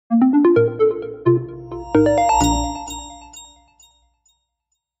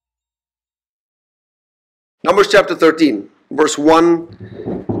Numbers chapter 13, verse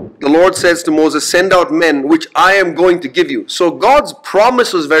 1, the Lord says to Moses, send out men, which I am going to give you. So God's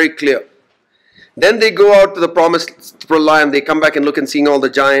promise was very clear. Then they go out to the promised land. They come back and look and seeing all the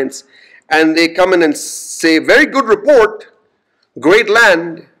giants. And they come in and say, very good report, great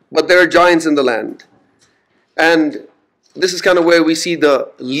land, but there are giants in the land. And this is kind of where we see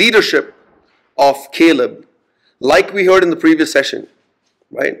the leadership of Caleb, like we heard in the previous session,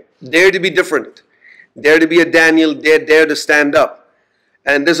 right? Dare to be different. Dare to be a Daniel, dare to stand up.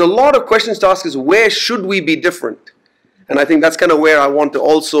 And there's a lot of questions to ask is, where should we be different? And I think that's kind of where I want to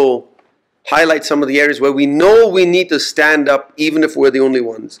also highlight some of the areas where we know we need to stand up even if we're the only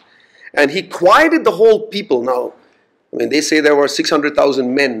ones. And he quieted the whole people. Now, I mean, they say there were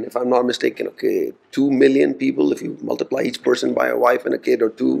 600,000 men, if I'm not mistaken. Okay, 2 million people, if you multiply each person by a wife and a kid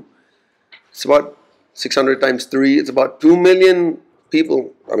or two, it's about 600 times 3, it's about 2 million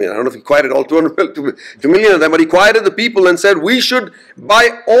people. I mean, I don't know if he quieted all 2 million of them, but he quieted the people and said, we should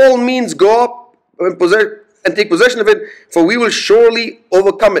by all means go up and take possession of it, for we will surely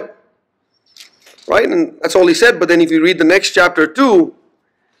overcome it. Right? And that's all he said. But then if you read the next chapter 2,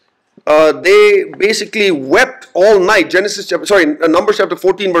 they basically wept all night. Numbers chapter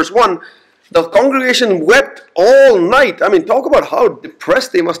 14 verse 1. The congregation wept all night. I mean, talk about how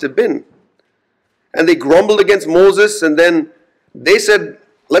depressed they must have been. And they grumbled against Moses, and then they said,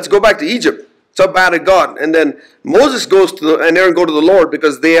 let's go back to Egypt. So bad at God. And then Moses goes to and Aaron go to the Lord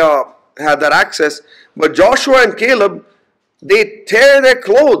because they had that access. But Joshua and Caleb, they tear their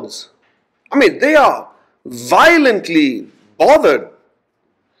clothes. I mean, they are violently bothered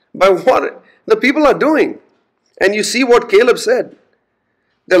by what the people are doing. And you see what Caleb said.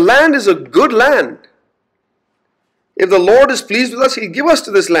 The land is a good land. If the Lord is pleased with us, He'll give us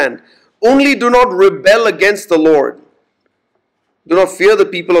to this land. Only do not rebel against the Lord. Do not fear the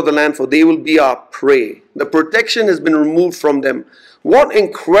people of the land, for they will be our prey. The protection has been removed from them. What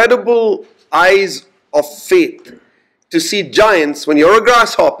incredible eyes of faith to see giants when you're a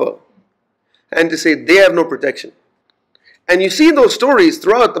grasshopper and to say they have no protection. And you see those stories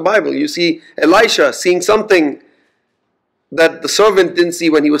throughout the Bible. You see Elisha seeing something that the servant didn't see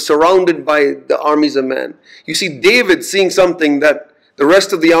when he was surrounded by the armies of man. You see David seeing something that the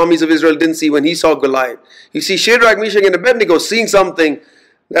rest of the armies of Israel didn't see when he saw Goliath. You see Shadrach, Meshach, and Abednego seeing something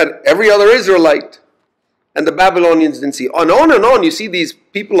that every other Israelite and the Babylonians didn't see. And on you see these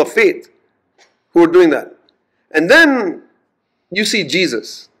people of faith who are doing that. And then you see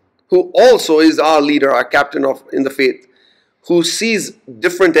Jesus, who also is our leader, our captain in the faith, who sees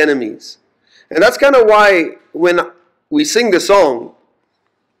different enemies. And that's kind of why when we sing the song,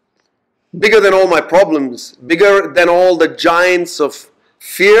 bigger than all my problems, bigger than all the giants of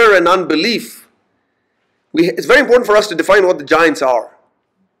fear and unbelief, it's very important for us to define what the giants are.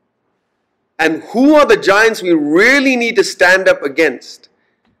 And who are the giants we really need to stand up against?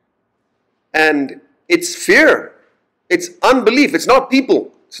 And it's fear. It's unbelief. It's not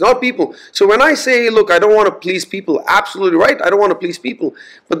people. It's not people. So when I say, look, I don't want to please people, absolutely right, I don't want to please people.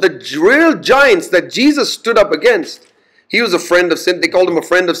 But the real giants that Jesus stood up against, he was a friend of sin. They called him a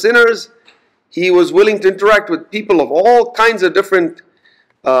friend of sinners. He was willing to interact with people of all kinds of different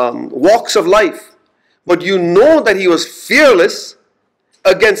walks of life. But you know that he was fearless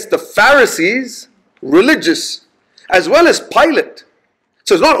against the Pharisees, religious, as well as Pilate.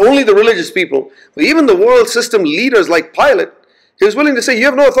 So it's not only the religious people, but even the world system leaders like Pilate. He was willing to say, you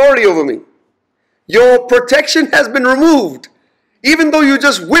have no authority over me. Your protection has been removed, even though you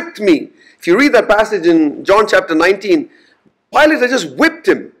just whipped me. If you read that passage in John chapter 19, Pilate had just whipped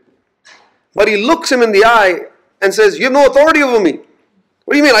him. But he looks him in the eye and says, you have no authority over me.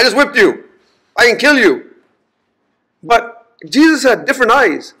 What do you mean? I just whipped you. I can kill you. But Jesus had different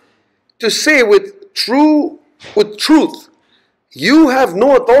eyes to say with truth, you have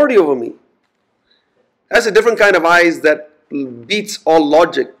no authority over me. That's a different kind of eyes that beats all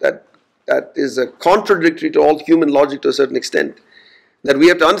logic, that is contradictory to all human logic to a certain extent. That we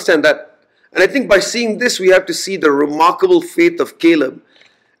have to understand that. And I think by seeing this, we have to see the remarkable faith of Caleb.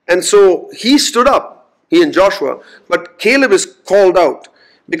 And so he stood up, he and Joshua, but Caleb is called out.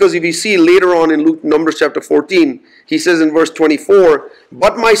 Because if you see later on in Numbers chapter 14, he says in verse 24,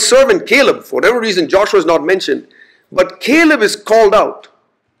 but my servant Caleb, for whatever reason Joshua is not mentioned, but Caleb is called out.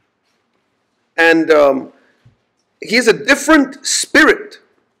 And he has a different spirit.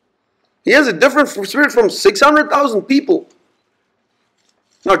 He has a different spirit from 600,000 people.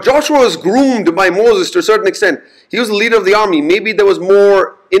 Now Joshua was groomed by Moses to a certain extent. He was the leader of the army. Maybe there was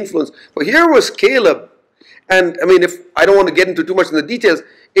more influence. But here was Caleb. And I mean, if I don't want to get into too much in the details,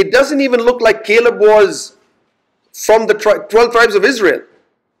 it doesn't even look like Caleb was from the 12 tribes of Israel.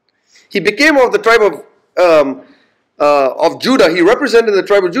 He became of the tribe of of Judah. He represented the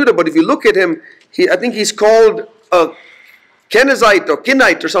tribe of Judah, but if you look at him, I think he's called Kenizzite or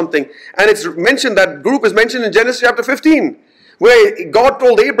Kenite or something. And it's mentioned, that group is mentioned in Genesis chapter 15, where God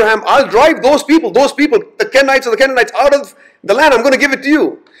told Abraham, I'll drive those people, the Kenites or the Canaanites, out of the land. I'm going to give it to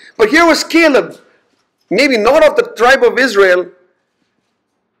you. But here was Caleb, maybe not of the tribe of Israel,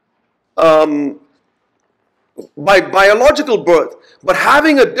 by biological birth, but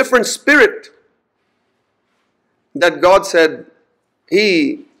having a different spirit, that God said,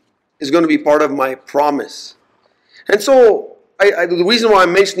 he is going to be part of my promise. And so, the reason why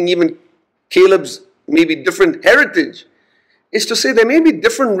I'm mentioning even Caleb's maybe different heritage is to say there may be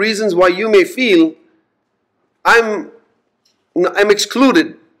different reasons why you may feel I'm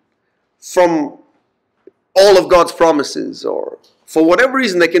excluded from all of God's promises, or for whatever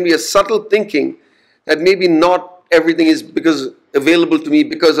reason there can be a subtle thinking that maybe not everything is available to me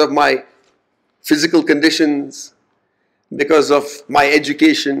because of my physical conditions, because of my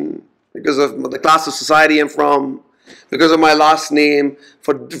education, because of the class of society I'm from, because of my last name,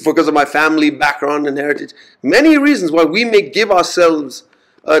 because of my family background and heritage. Many reasons why we may give ourselves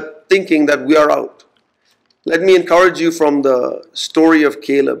a thinking that we are out. Let me encourage you from the story of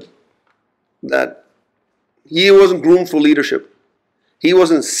Caleb that he wasn't groomed for leadership. He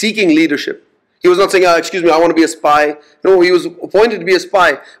wasn't seeking leadership. He was not saying, excuse me, I want to be a spy. No, he was appointed to be a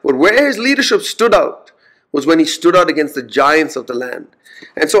spy. But where his leadership stood out was when he stood out against the giants of the land.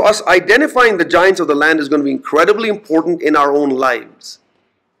 And so us identifying the giants of the land is going to be incredibly important in our own lives.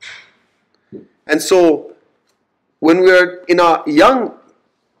 And so when we're in our young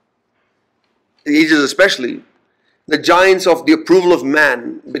ages especially, the giants of the approval of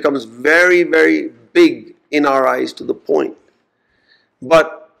man becomes very, very big in our eyes, to the point.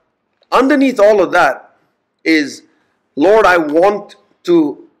 But underneath all of that is, Lord, I want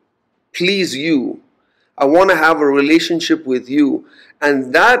to please you. I want to have a relationship with you.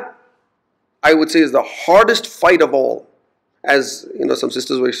 And that, I would say, is the hardest fight of all. As some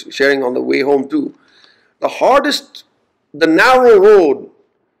sisters were sharing on the way home too. The narrow road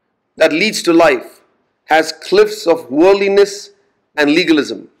that leads to life has cliffs of worldliness and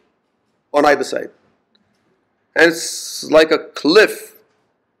legalism on either side. And it's like a cliff,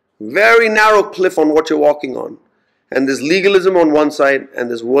 very narrow cliff on what you're walking on. And there's legalism on one side and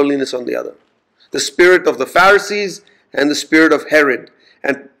there's worldliness on the other. The spirit of the Pharisees and the spirit of Herod.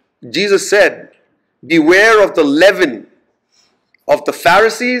 And Jesus said, beware of the leaven of the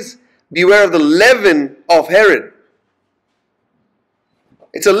Pharisees, beware of the leaven of Herod.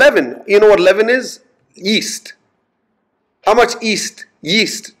 It's a leaven. You know what leaven is? Yeast. How much yeast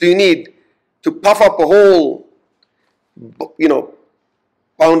do you need to puff up a whole,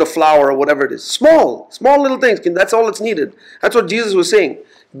 pound of flour or whatever it is? Small little things. That's all it's needed. That's what Jesus was saying.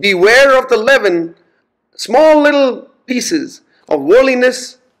 Beware of the leaven, small little pieces of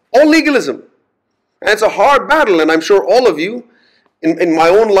worldliness or legalism. And it's a hard battle, and I'm sure all of you, in my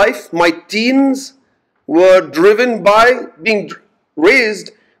own life, my teens were driven by being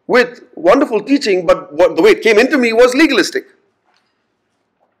raised with wonderful teaching, but the way it came into me was legalistic.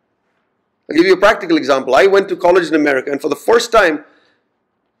 I'll give you a practical example. I went to college in America, and for the first time,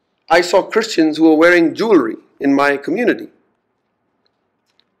 I saw Christians who were wearing jewelry in my community.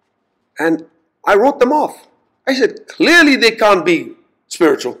 And I wrote them off. I said, clearly they can't be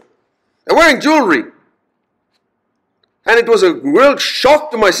spiritual. They're wearing jewelry. And it was a real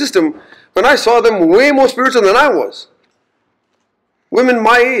shock to my system when I saw them way more spiritual than I was. Women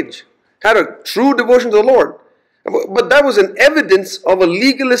my age had a true devotion to the Lord. But that was an evidence of a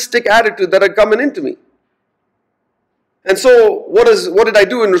legalistic attitude that had come into me. And so what did I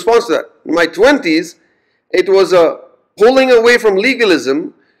do in response to that? In my 20s, it was a pulling away from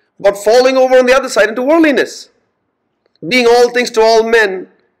legalism, but falling over on the other side into worldliness. Being all things to all men,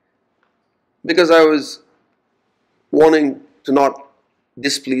 because I was wanting to not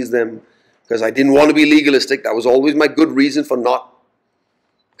displease them, because I didn't want to be legalistic. That was always my good reason for not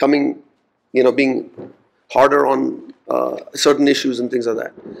coming, being harder on certain issues and things like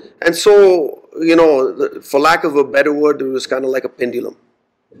that. And so, for lack of a better word, it was kind of like a pendulum.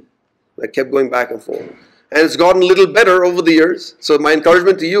 I kept going back and forth. And it's gotten a little better over the years. So my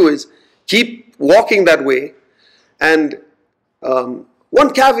encouragement to you is keep walking that way. And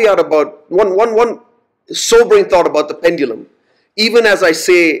one caveat about, one sobering thought about the pendulum, even as I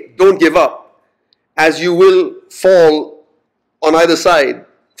say, don't give up, as you will fall on either side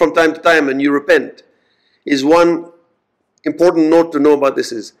from time to time and you repent, is one important note to know about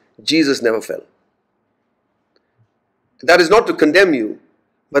this is, Jesus never fell. That is not to condemn you,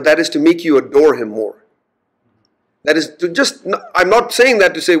 but that is to make you adore him more. That is to just, I'm not saying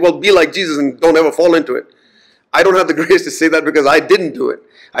that to say, well, be like Jesus and don't ever fall into it. I don't have the grace to say that because I didn't do it.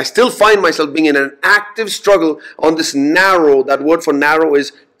 I still find myself being in an active struggle on this narrow, that word for narrow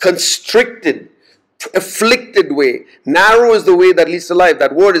is constricted, afflicted way. Narrow is the way that leads to life.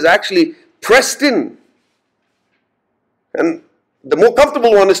 That word is actually pressed in. And the more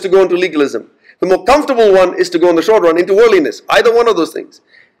comfortable one is to go into legalism. The more comfortable one is to go in the short run into worldliness. Either one of those things.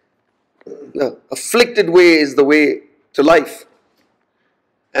 The afflicted way is the way to life.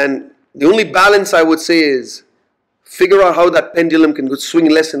 And the only balance I would say is figure out how that pendulum can swing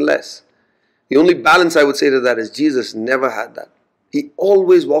less and less. The only balance I would say to that is Jesus never had that. He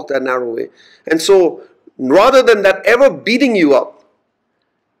always walked that narrow way. And so rather than that ever beating you up,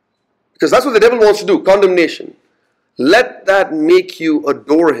 because that's what the devil wants to do, condemnation, let that make you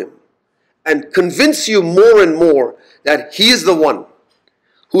adore him and convince you more and more that he is the one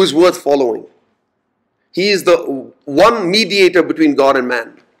who is worth following. He is the one mediator between God and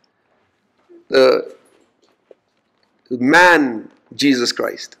man. The man, Jesus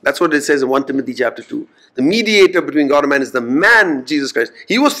Christ. That's what it says in 1 Timothy chapter 2. The mediator between God and man is the man, Jesus Christ.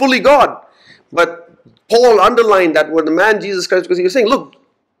 He was fully God. But Paul underlined that word, the man, Jesus Christ, because he was saying, look,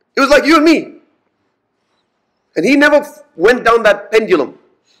 it was like you and me. And he never went down that pendulum.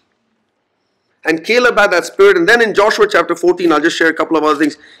 And Caleb had that spirit. And then in Joshua chapter 14, I'll just share a couple of other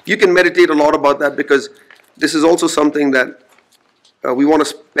things. You can meditate a lot about that because this is also something that we want to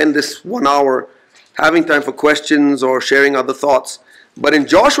spend this 1 hour having time for questions or sharing other thoughts. But in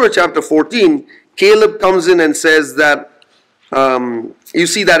Joshua chapter 14, Caleb comes in and says that, you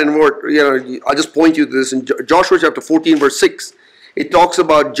see that in word, I'll just point you to this in Joshua chapter 14 verse 6. It talks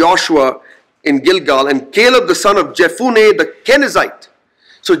about Joshua in Gilgal and Caleb the son of Jephunneh the Kenizzite.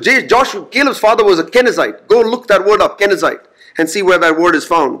 So Caleb's father was a Kenizzite. Go look that word up, Kenizzite, and see where that word is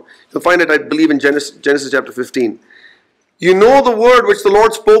found. You'll find it, I believe, in Genesis chapter 15. You know the word which the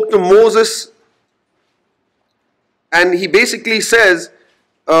Lord spoke to Moses. And he basically says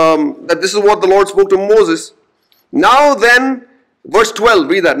that this is what the Lord spoke to Moses. Now then, verse 12,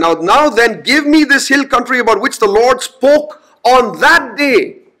 read that. Now then, give me this hill country about which the Lord spoke on that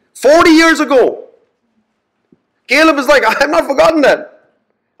day, 40 years ago. Caleb is like, I have not forgotten that.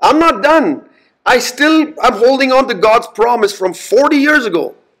 I'm not done. I'm holding on to God's promise from 40 years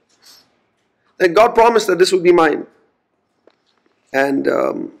ago. That God promised that this would be mine. And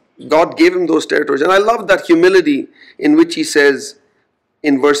God gave him those territories. And I love that humility in which he says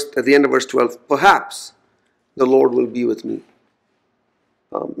at the end of verse 12, perhaps the Lord will be with me.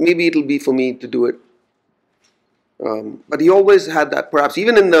 Maybe it'll be for me to do it. But he always had that perhaps.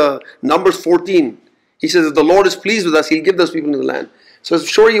 Even in the Numbers 14, he says if the Lord is pleased with us, he'll give those people into the land. So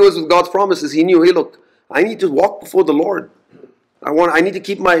sure he was with God's promises. He knew, hey look, I need to walk before the Lord. I need to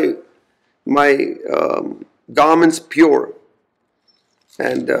keep my garments pure.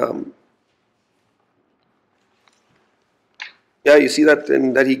 And you see that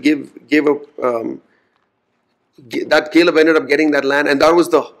that he gave up. That Caleb ended up getting that land, and that was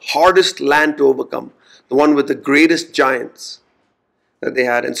the hardest land to overcome, the one with the greatest giants that they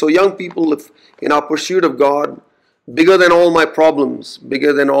had. And so, young people, if in our pursuit of God, bigger than all my problems,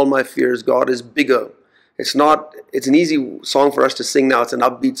 bigger than all my fears, God is bigger. It's an easy song for us to sing now. It's an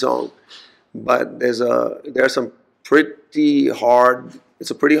upbeat song, but it's a pretty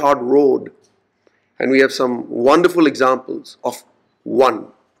hard road. And we have some wonderful examples of one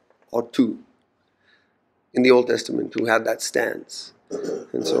or two in the Old Testament who had that stance.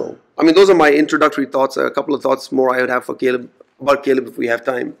 And so, those are my introductory thoughts. A couple of thoughts more I would have about Caleb if we have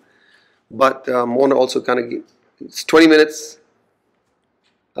time. But I want to also it's 20 minutes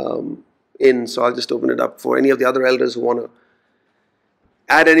in, so I'll just open it up for any of the other elders who want to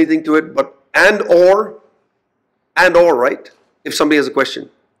add anything to it. But and or, right? If somebody has a question.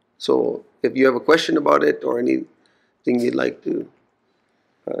 So if you have a question about it or anything you'd like to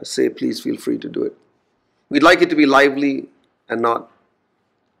say, please feel free to do it. We'd like it to be lively and not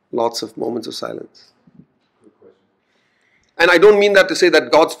lots of moments of silence. And I don't mean that to say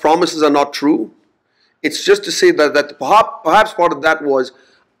that God's promises are not true. It's just to say that perhaps part of that was,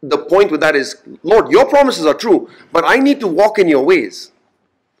 the point with that is, Lord, your promises are true, but I need to walk in your ways.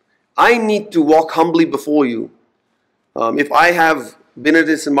 I need to walk humbly before you. If I have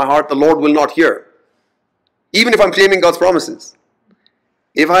bitterness in my heart, the Lord will not hear. Even if I'm claiming God's promises.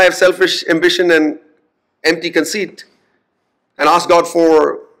 If I have selfish ambition and empty conceit and ask God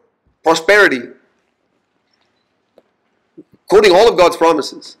for prosperity, quoting all of God's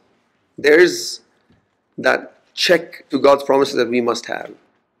promises, there is that check to God's promises that we must have.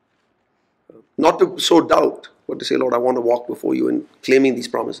 Not to sow doubt, but to say, Lord, I want to walk before you in claiming these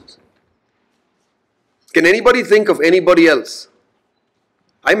promises. Can anybody think of anybody else?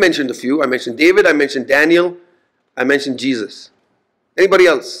 I mentioned a few. I mentioned David, I mentioned Daniel, I mentioned Jesus. Anybody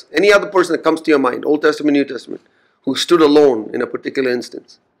else? Any other person that comes to your mind, Old Testament, New Testament, who stood alone in a particular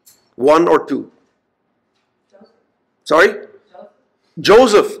instance? One or two? Joseph. Sorry?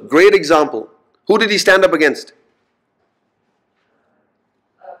 Joseph, great example. Who did he stand up against?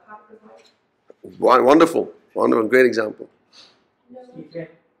 Wonderful, great example.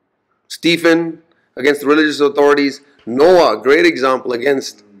 Stephen against the religious authorities. Noah, great example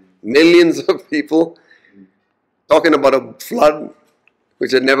against millions of people. Talking about a flood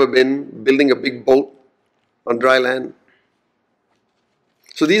which had never been, building a big boat on dry land.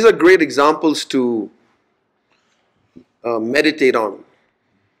 So these are great examples to meditate on.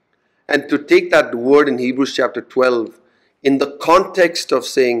 And to take that word in Hebrews chapter 12 in the context of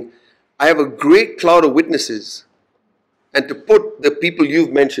saying, I have a great cloud of witnesses. And to put the people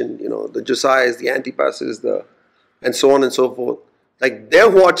you've mentioned, the Josiahs, the Antipasses, and so on and so forth, like they're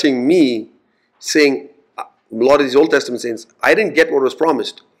watching me saying, a lot of these Old Testament saints, I didn't get what was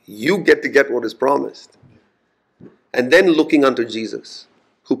promised. You get to get what is promised. And then looking unto Jesus,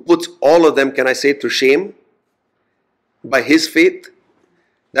 who puts all of them, can I say, to shame by his faith.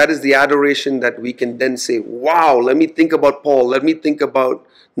 That is the adoration that we can then say, wow, let me think about Paul, let me think about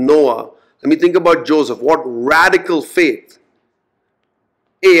Noah, let me think about Joseph. What radical faith.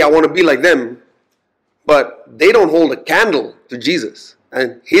 I want to be like them, but they don't hold a candle to Jesus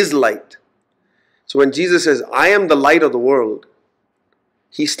and his light. So when Jesus says, I am the light of the world,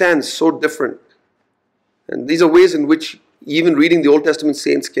 he stands so different. And these are ways in which even reading the Old Testament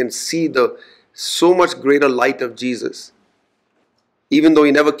saints can see the so much greater light of Jesus. Even though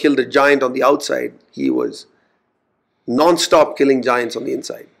he never killed a giant on the outside, he was non-stop killing giants on the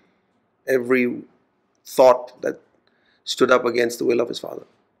inside. Every thought that stood up against the will of his Father.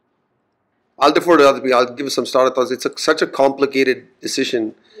 I'll defer to other people. I'll give you some starter thoughts. It's such a complicated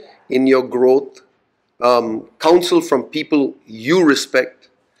decision in your growth. Counsel from people you respect,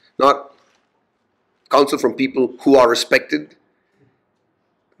 not counsel from people who are respected.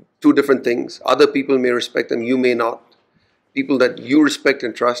 Two different things. Other people may respect them, you may not. People that you respect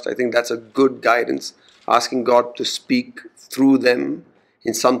and trust, I think that's a good guidance. Asking God to speak through them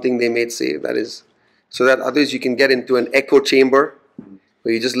in something they may say. That is, so that others you can get into an echo chamber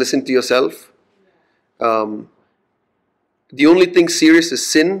where you just listen to yourself. The only thing serious is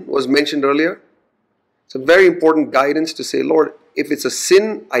sin, was mentioned earlier. It's a very important guidance to say, Lord, if it's a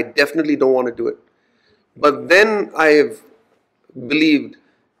sin, I definitely don't want to do it. But then I have believed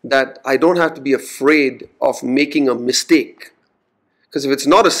that I don't have to be afraid of making a mistake. Because if it's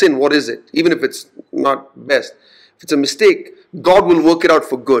not a sin, what is it? Even if it's not best. If it's a mistake, God will work it out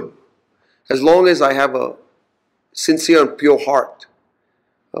for good. As long as I have a sincere and pure heart.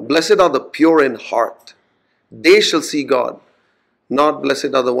 Blessed are the pure in heart. They shall see God. Not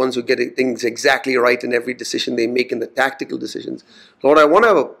blessed are the ones who get things exactly right in every decision they make in the tactical decisions. Lord, I want to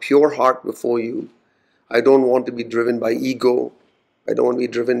have a pure heart before you. I don't want to be driven by ego. I don't want to be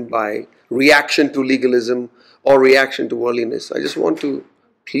driven by reaction to legalism or reaction to worldliness. I just want to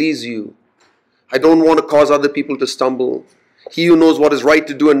please you. I don't want to cause other people to stumble. He who knows what is right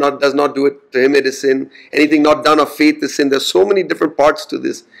to do and does not do it, to him it is sin. Anything not done of faith is sin. There's so many different parts to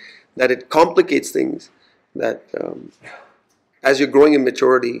this that it complicates things. That as you're growing in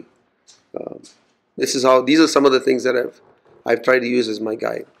maturity, these are some of the things that I've tried to use as my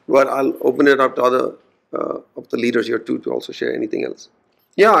guide. But I'll open it up to other of the leaders here too to also share anything else.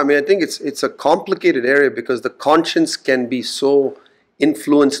 Yeah, I think it's a complicated area because the conscience can be so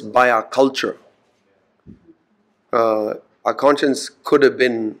influenced by our culture. Our conscience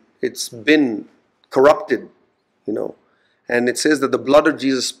it's been corrupted, and it says that the blood of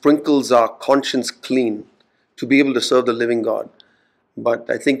Jesus sprinkles our conscience clean to be able to serve the living God. But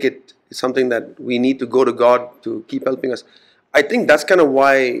I think it is something that we need to go to God to keep helping us. I think that's kind of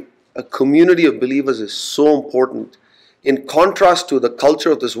why a community of believers is so important. In contrast to the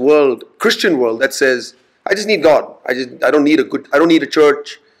culture of this world, Christian world, that says, I just need God. I don't need a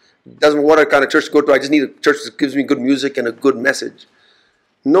church. It doesn't matter what kind of church to go to. I just need a church that gives me good music and a good message.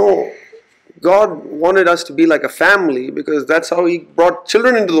 No, God wanted us to be like a family because that's how He brought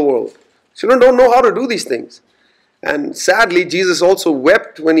children into the world. Children don't know how to do these things. And sadly, Jesus also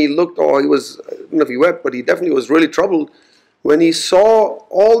wept when He looked, I don't know if He wept, but He definitely was really troubled when He saw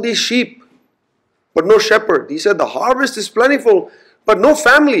all these sheep, but no shepherd. He said, the harvest is plentiful, but no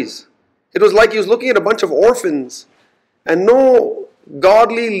families. It was like He was looking at a bunch of orphans and no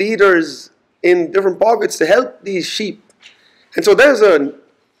godly leaders in different pockets to help these sheep. And so there's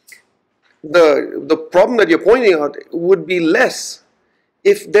the problem that you're pointing out would be less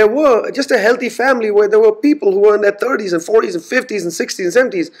if there were just a healthy family where there were people who were in their 30s and 40s and 50s and 60s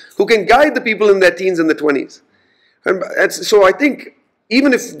and 70s who can guide the people in their teens and the 20s. And so I think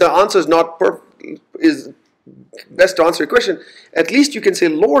even if the answer is best to answer your question, at least you can say,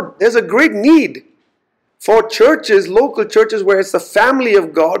 Lord, there's a great need for churches, local churches where it's the family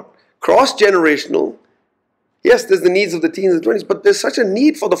of God, cross-generational. Yes, there's the needs of the teens and 20s, but there's such a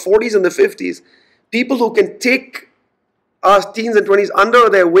need for the 40s and the 50s. People who can take our teens and 20s under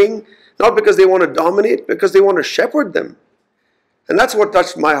their wing, not because they want to dominate, because they want to shepherd them. And that's what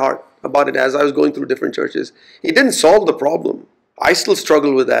touched my heart about it as I was going through different churches. It didn't solve the problem. I still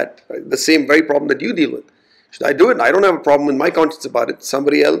struggle with that, the same very problem that you deal with. Should I do it? I don't have a problem with my conscience about it.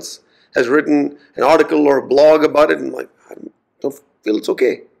 Somebody else has written an article or a blog about it, and I don't feel it's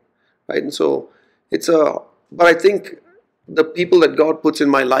okay. Right? And so but I think the people that God puts in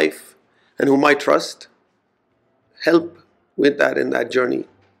my life and whom I trust help with that in that journey,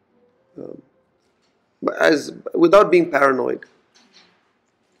 without being paranoid.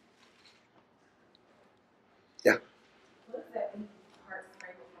 Yeah. What does that mean? Heart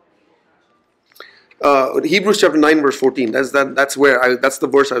strangled from an evil conscience? Hebrews chapter 9 verse 14. That's the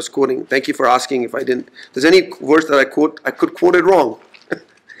verse I was quoting. Thank you for asking if I didn't. If there's any verse that I could quote it wrong.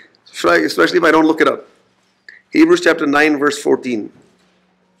 Especially if I don't look it up. Hebrews chapter 9 verse 14.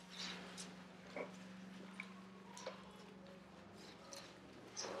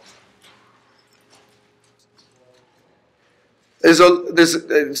 There's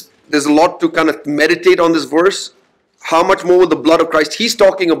a lot to kind of meditate on this verse. How much more with the blood of Christ? He's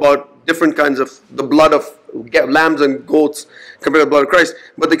talking about different kinds of the blood of lambs and goats compared to the blood of Christ.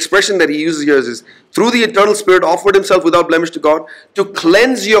 But the expression that he uses here is through the eternal Spirit offered himself without blemish to God to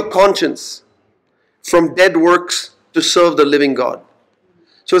cleanse your conscience from dead works to serve the living God.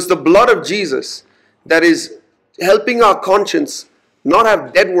 So it's the blood of Jesus that is helping our conscience not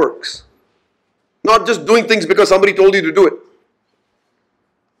have dead works. Not just doing things because somebody told you to do it.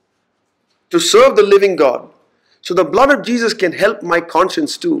 To serve the living God. So the blood of Jesus can help my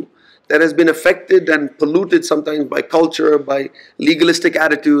conscience too, that has been affected and polluted sometimes by culture, by legalistic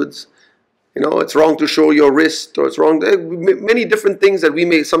attitudes. You know, it's wrong to show your wrist, or it's wrong. Many different things that we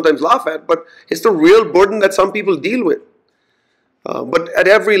may sometimes laugh at, but it's the real burden that some people deal with. But at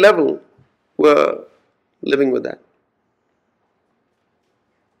every level, we're living with that.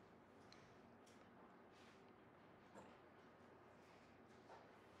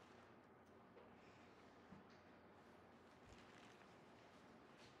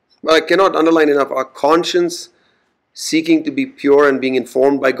 But I cannot underline enough, our conscience seeking to be pure and being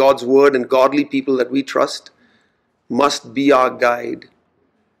informed by God's word and godly people that we trust must be our guide.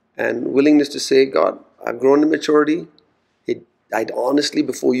 And willingness to say, God, I've grown in maturity. I'd honestly,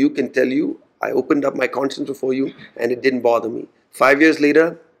 before you, can tell you, I opened up my conscience before you and it didn't bother me. 5 years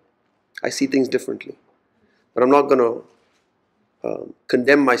later, I see things differently. But I'm not going to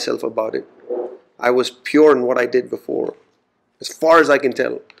condemn myself about it. I was pure in what I did before, as far as I can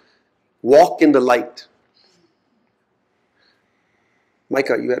tell. Walk in the light.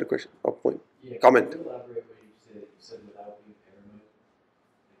 Micah, you had a question or point? Yeah, Comment. Can you elaborate what you said without being paranoid?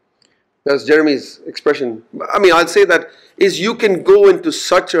 That's Jeremy's expression. I mean, I'll say that is you can go into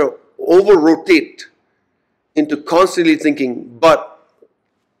such a over-rotate into constantly thinking, but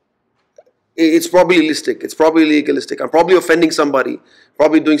it's probabilistic, it's probably legalistic, I'm probably offending somebody,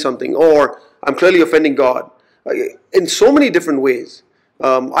 probably doing something, or I'm clearly offending God. In so many different ways.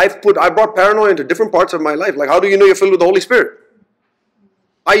 I brought paranoia into different parts of my life. Like, how do you know you're filled with the Holy Spirit?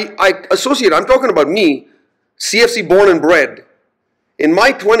 I associate, I'm talking about me, CFC born and bred. In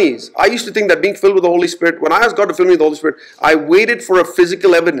my 20s, I used to think that being filled with the Holy Spirit, when I asked God to fill me with the Holy Spirit, I waited for a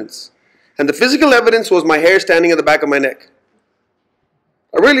physical evidence. And the physical evidence was my hair standing at the back of my neck.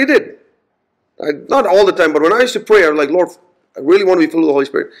 I really did. Not all the time, but when I used to pray, I was like, Lord, I really want to be filled with the Holy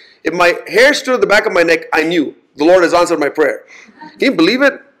Spirit. If my hair stood at the back of my neck, I knew the Lord has answered my prayer. Can you believe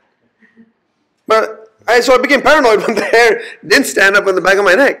it? So I became paranoid when the hair didn't stand up on the back of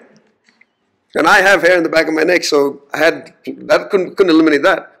my neck. And I have hair in the back of my neck, so couldn't eliminate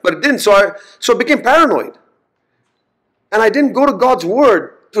that. But it didn't, so I became paranoid. And I didn't go to God's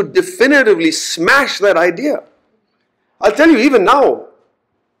word to definitively smash that idea. I'll tell you, even now,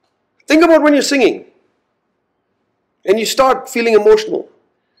 think about when you're singing and you start feeling emotional.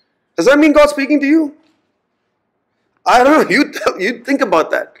 Does that mean God's speaking to you? I don't know. You think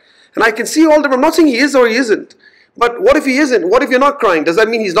about that. And I can see all different. I'm not saying he is or he isn't. But what if he isn't? What if you're not crying? Does that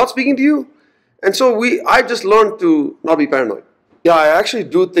mean he's not speaking to you? And so I just learned to not be paranoid. Yeah, I actually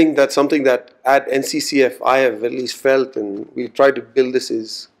do think that something that at NCCF I have at least felt, and we've tried to build this,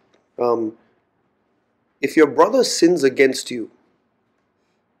 is if your brother sins against you,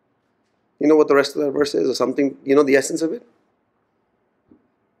 You know what the rest of that verse is or something? You know the essence of it?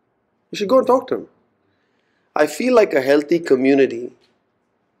 You should go and talk to him. I feel like a healthy community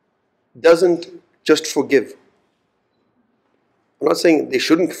doesn't just forgive. I'm not saying they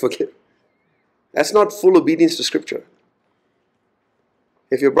shouldn't forgive. That's not full obedience to Scripture.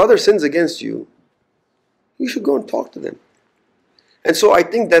 If your brother sins against you, you should go and talk to them. And so I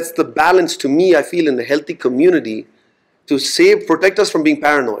think that's the balance to me, I feel, in a healthy community to protect us from being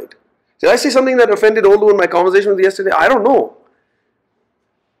paranoid. Did I say something that offended Olu in my conversation with you yesterday? I don't know.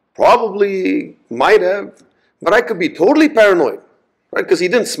 Probably might have. But I could be totally paranoid. Right? Because he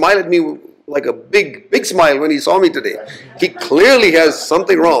didn't smile at me like a big smile when he saw me today. He clearly has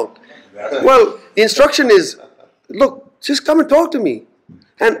something wrong. Well, the instruction is, look, just come and talk to me.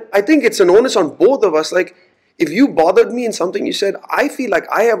 And I think it's an onus on both of us. Like, if you bothered me in something you said, I feel like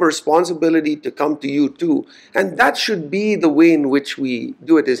I have a responsibility to come to you too. And that should be the way in which we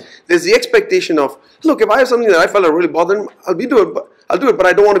do it. There's the expectation of, look, if I have something that I felt that really bothered him, I'll do it, but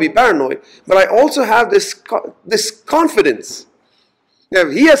I don't want to be paranoid. But I also have this confidence. Now,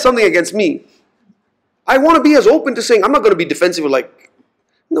 if he has something against me, I want to be as open to saying, I'm not going to be defensive like,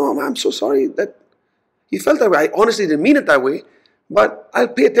 no, I'm so sorry that you felt that way. I honestly didn't mean it that way, but I'll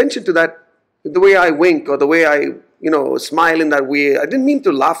pay attention to that, the way I wink or the way I, smile in that way. I didn't mean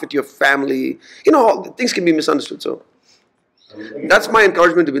to laugh at your family. Things can be misunderstood. So that's my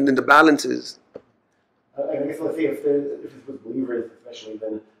encouragement to be in the balances. I guess let's say if it's with believers especially,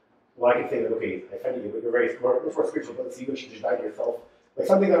 then, well, I can say that, okay, I offended you, but you're very smart, much more spiritual, but you should just die to yourself. Like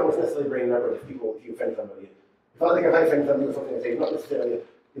something that I was necessarily bringing up, or if you offend somebody. If I think if I offend somebody with something I say, not necessarily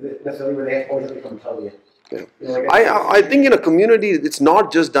where they have to always come tell you. Yeah. I think in a community, it's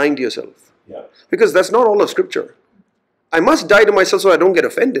not just dying to yourself. Yeah. Because that's not all of Scripture. I must die to myself so I don't get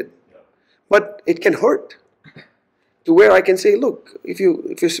offended. Yeah. But it can hurt. To where I can say, look, if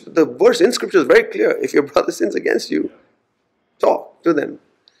the verse in Scripture is very clear. If your brother sins against you, talk to them.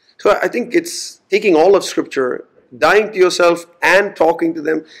 So I think it's taking all of Scripture, dying to yourself and talking to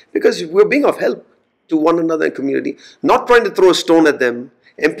them, because we're being of help to one another in community. Not trying to throw a stone at them,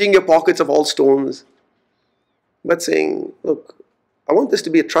 emptying your pockets of all stones, but saying, look, I want this to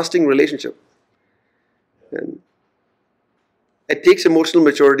be a trusting relationship. And it takes emotional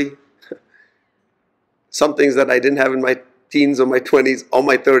maturity. Some things that I didn't have in my teens or my 20s or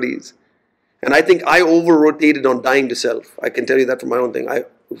my 30s. And I think I over-rotated on dying to self. I can tell you that from my own thing. I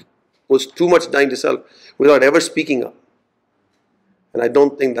was too much dying to self without ever speaking up. And I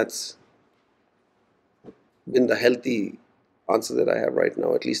don't think that's been the healthy answer that I have right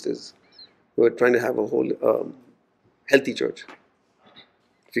now, at least as we're trying to have a whole healthy church.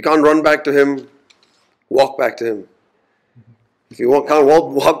 If you can't run back to him, walk back to him. If you can't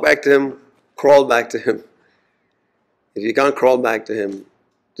walk back to him, crawl back to him. If you can't crawl back to him,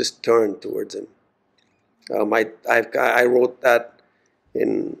 just turn towards him. I wrote that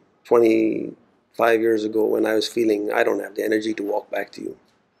in 25 years ago when I was feeling I don't have the energy to walk back to you.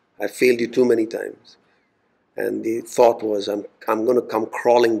 I failed you too many times. And the thought was, I'm going to come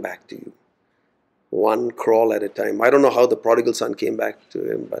crawling back to you. One crawl at a time. I don't know how the prodigal son came back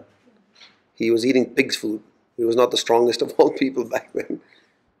to him, but he was eating pig's food. He was not the strongest of all people back then.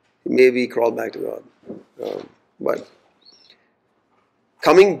 Maybe he crawled back to God. But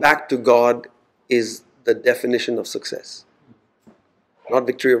coming back to God is the definition of success, not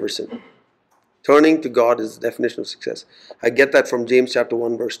victory over sin. Turning to God is the definition of success. I get that from James chapter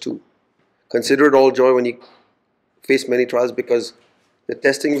 1 verse 2. Consider it all joy when you face many trials, because the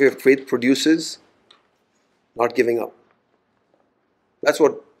testing of your faith produces not giving up. That's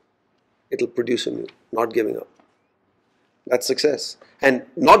what it'll produce in you, not giving up. That's success. And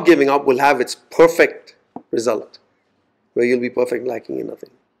not giving up will have its perfect result, where you'll be perfect, lacking in nothing.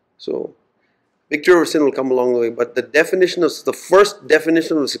 So, victory over sin will come along the way, but the first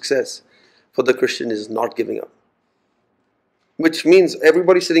definition of success for the Christian is not giving up. Which means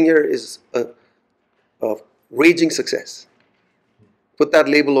everybody sitting here is a raging success. Put that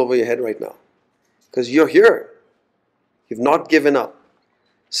label over your head right now. Because you're here. You've not given up.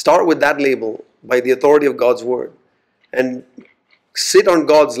 Start with that label by the authority of God's word. And sit on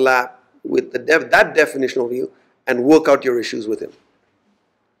God's lap with that definition of you and work out your issues with Him.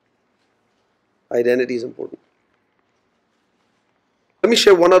 Identity is important. Let me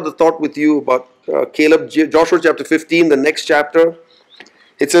share one other thought with you about Caleb. Joshua chapter 15, the next chapter.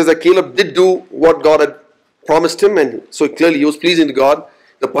 It says that Caleb did do what God had promised him, and so clearly he was pleasing to God.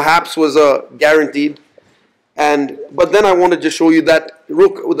 The perhaps was guaranteed. But then I want to just show you that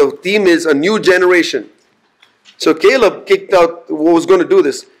the theme is a new generation. So Caleb was going to do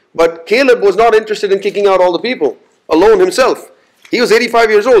this. But Caleb was not interested in kicking out all the people alone himself. He was 85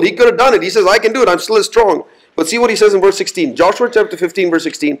 years old. He could have done it. He says, I can do it. I'm still as strong. But see what he says in verse 16. Joshua chapter 15, verse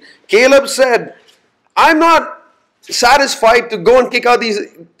 16. Caleb said, I'm not satisfied to go and kick out these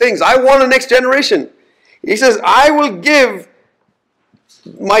things. I want a next generation. He says, I will give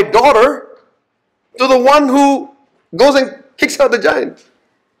my daughter to the one who goes and kicks out the giant.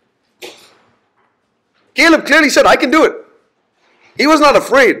 Caleb clearly said, I can do it. He was not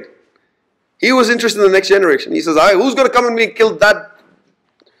afraid. He was interested in the next generation. He says, who's going to come and be killed that?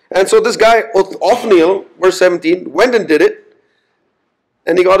 And so this guy, Othniel, verse 17, went and did it.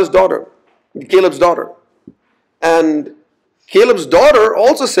 And he got his daughter, Caleb's daughter. And Caleb's daughter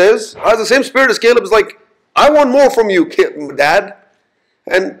also says, has the same spirit as Caleb, is like, I want more from you, Dad.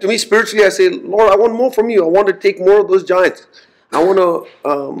 And to me, spiritually, I say, Lord, I want more from you. I want to take more of those giants. I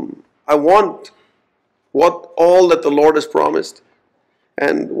want what all that the Lord has promised.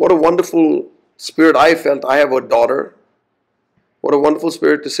 And what a wonderful spirit I felt. I have a daughter. What a wonderful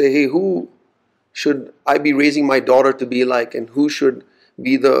spirit to say, hey, who should I be raising my daughter to be like? And who should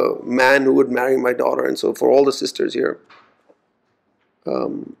be the man who would marry my daughter? And so for all the sisters here,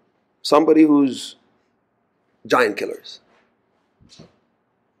 somebody who's giant killers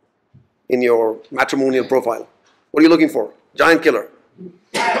in your matrimonial profile. What are you looking for? Giant killer.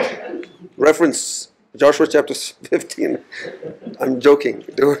 Reference Joshua chapter 15. I'm joking.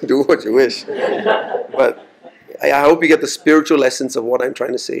 Do what you wish. But I hope you get the spiritual essence of what I'm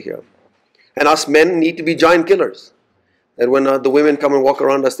trying to say here. And us men need to be giant killers. That when the women come and walk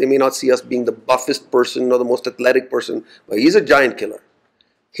around us, they may not see us being the buffest person or the most athletic person, but he's a giant killer.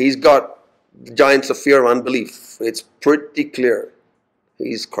 He's got the giants of fear and unbelief. It's pretty clear.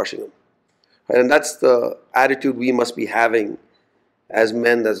 He's crushing them. And that's the attitude we must be having as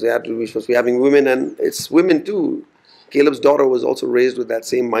men. That's the attitude we're supposed to be having. Women, and it's women too. Caleb's daughter was also raised with that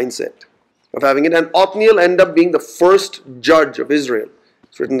same mindset of having it. And Othniel ended up being the first judge of Israel.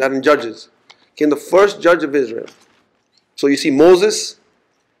 It's written that in Judges. Became the first judge of Israel. So you see Moses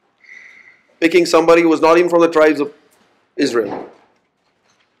picking somebody who was not even from the tribes of Israel.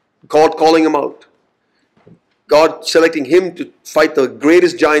 God calling him out. God selecting him to fight the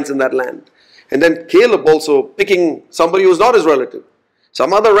greatest giants in that land. And then Caleb also picking somebody who was not his relative.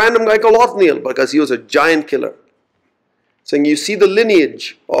 Some other random guy called Othniel because he was a giant killer. Saying you see the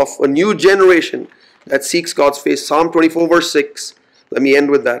lineage of a new generation that seeks God's face. Psalm 24 verse 6. Let me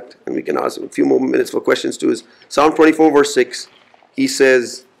end with that. And we can ask a few more minutes for questions too. Is Psalm 24 verse 6. He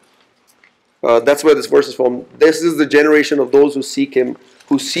says, that's where this verse is from. This is the generation of those who seek Him,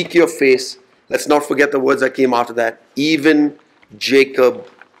 who seek your face. Let's not forget the words that came after that. Even Jacob.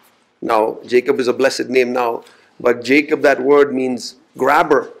 Now, Jacob is a blessed name now. But Jacob, that word means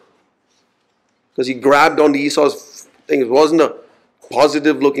grabber. Because he grabbed onto Esau's thing. It wasn't a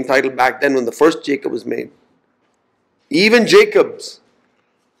positive looking title back then when the first Jacob was made. Even Jacob's.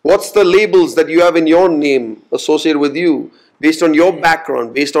 What's the labels that you have in your name associated with you? Based on your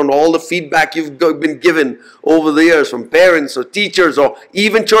background, based on all the feedback you've been given over the years from parents or teachers or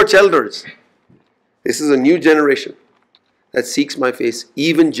even church elders. This is a new generation that seeks my face,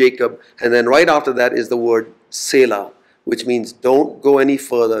 even Jacob. And then right after that is the word Selah, which means don't go any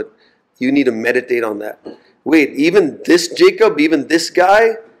further. You need to meditate on that. Wait, even this Jacob, even this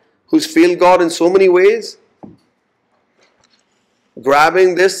guy who's failed God in so many ways,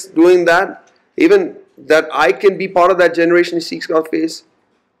 grabbing this, doing that, even that I can be part of that generation who seeks God's face.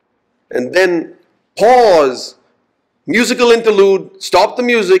 And then pause, musical interlude, stop the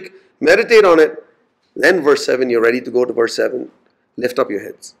music, meditate on it. Then verse 7, you're ready to go to verse 7. Lift up your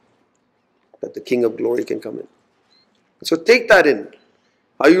heads, that the King of Glory can come in. So take that in.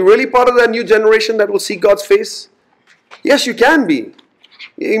 Are you really part of that new generation that will seek God's face? Yes, you can be.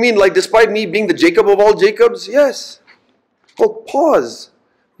 You mean like despite me being the Jacob of all Jacobs? Yes. Oh, pause.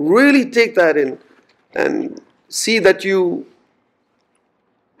 Really take that in and see that you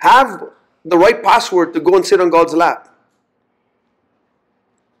have the right password to go and sit on God's lap.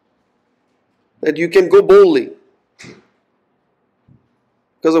 That you can go boldly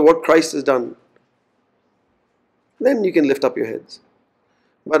because of what Christ has done. Then you can lift up your heads.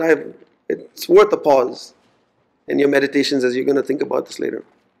 But it's worth a pause in your meditations as you're going to think about this later.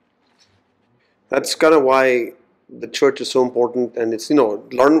 That's kind of why the church is so important, and it's,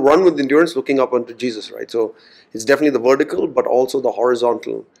 run with endurance looking up unto Jesus, right? So it's definitely the vertical, but also the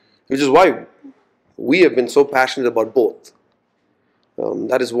horizontal, which is why we have been so passionate about both.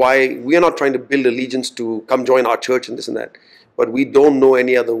 That is why we are not trying to build allegiance to come join our church and this and that, but we don't know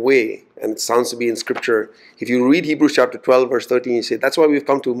any other way, and it sounds to be in Scripture. If you read Hebrews chapter 12, verse 13, you say, that's why we've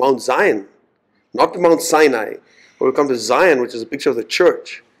come to Mount Zion, not to Mount Sinai, but we've come to Zion, which is a picture of the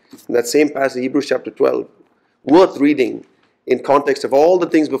church. In that same passage, Hebrews chapter 12, worth reading in context of all the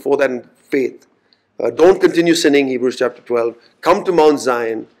things before that in faith. Don't continue sinning, Hebrews chapter 12. Come to Mount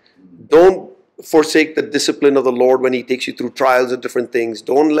Zion. Don't forsake the discipline of the Lord when He takes you through trials and different things.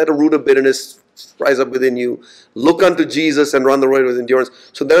 Don't let a root of bitterness rise up within you. Look unto Jesus and run the race with endurance.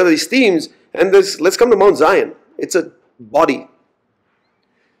 So there are these themes, and let's come to Mount Zion. It's a body.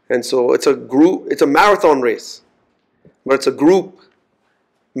 And so it's a group, it's a marathon race. But it's a group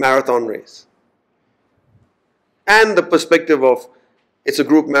marathon race. And the perspective of it's a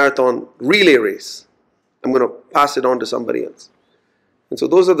group marathon relay race. I'm going to pass it on to somebody else. And so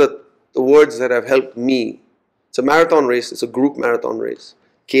those are the words that have helped me. It's a marathon race. It's a group marathon race.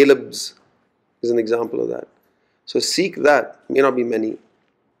 Caleb's is an example of that. So seek that. May not be many.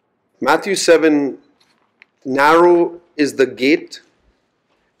 Matthew 7, narrow is the gate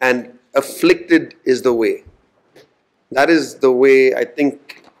and afflicted is the way. That is the way I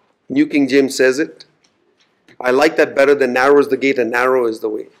think New King James says it. I like that better than narrow is the gate and narrow is the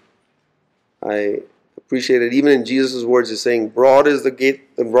way. I appreciate it. Even in Jesus' words, He's saying, broad is the gate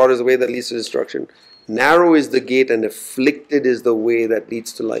and broad is the way that leads to destruction. Narrow is the gate and afflicted is the way that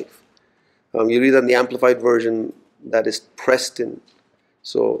leads to life. You read that in the Amplified Version, that is pressed in.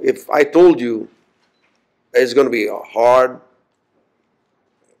 So if I told you it's going to be hard,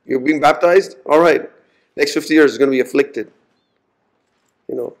 you're being baptized, all right, next 50 years is going to be afflicted.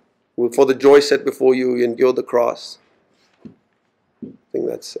 For the joy set before you, you endure the cross. I think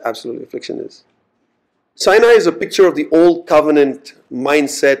that's absolutely affliction is. Sinai is a picture of the old covenant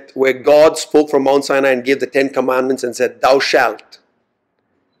mindset where God spoke from Mount Sinai and gave the 10 commandments and said, thou shalt.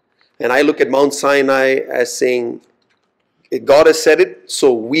 And I look at Mount Sinai as saying, God has said it,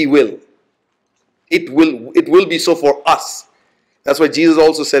 so we will. It will be so for us. That's why Jesus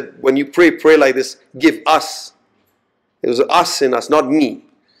also said, when you pray like this, give us. It was us in us, not me.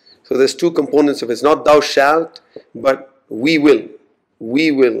 So there's two components of it. It's not thou shalt, but we will.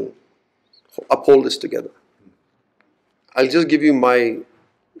 We will uphold this together. I'll just give you my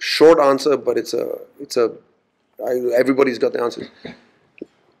short answer, but everybody's got the answer.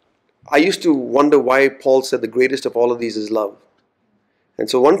 I used to wonder why Paul said the greatest of all of these is love. And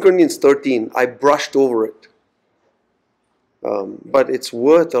so 1 Corinthians 13, I brushed over it. But it's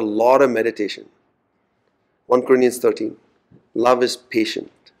worth a lot of meditation. 1 Corinthians 13, love is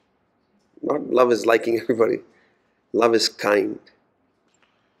patient. Not love is liking everybody. Love is kind.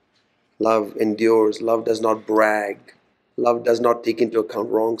 Love endures. Love does not brag. Love does not take into account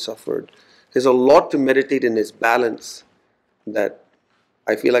wrong suffered. There's a lot to meditate in its balance that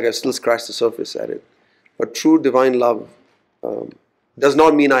I feel like I've still scratched the surface at it. But true divine love does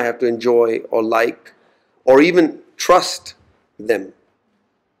not mean I have to enjoy or like or even trust them.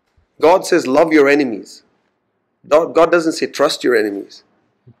 God says love your enemies. God doesn't say trust your enemies.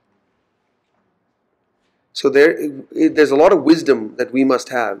 So there's a lot of wisdom that we must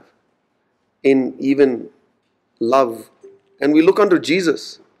have in even love. And we look unto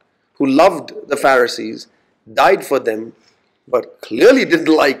Jesus, who loved the Pharisees, died for them, but clearly didn't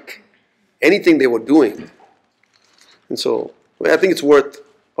like anything they were doing. And so I think it's worth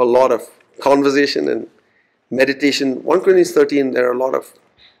a lot of conversation and meditation. 1 Corinthians 13, there are a lot of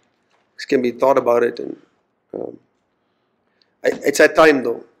things can be thought about it. And it's at time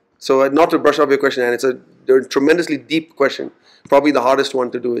though. So not to brush off your question, and it's a tremendously deep question. Probably the hardest one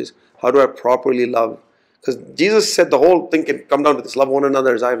to do is, how do I properly love? Because Jesus said the whole thing can come down to this: love one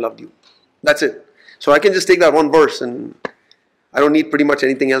another as I've loved you. That's it. So I can just take that one verse, and I don't need pretty much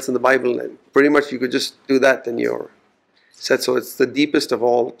anything else in the Bible. And pretty much you could just do that, and you're set. So it's the deepest of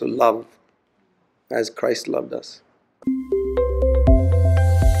all to love as Christ loved us.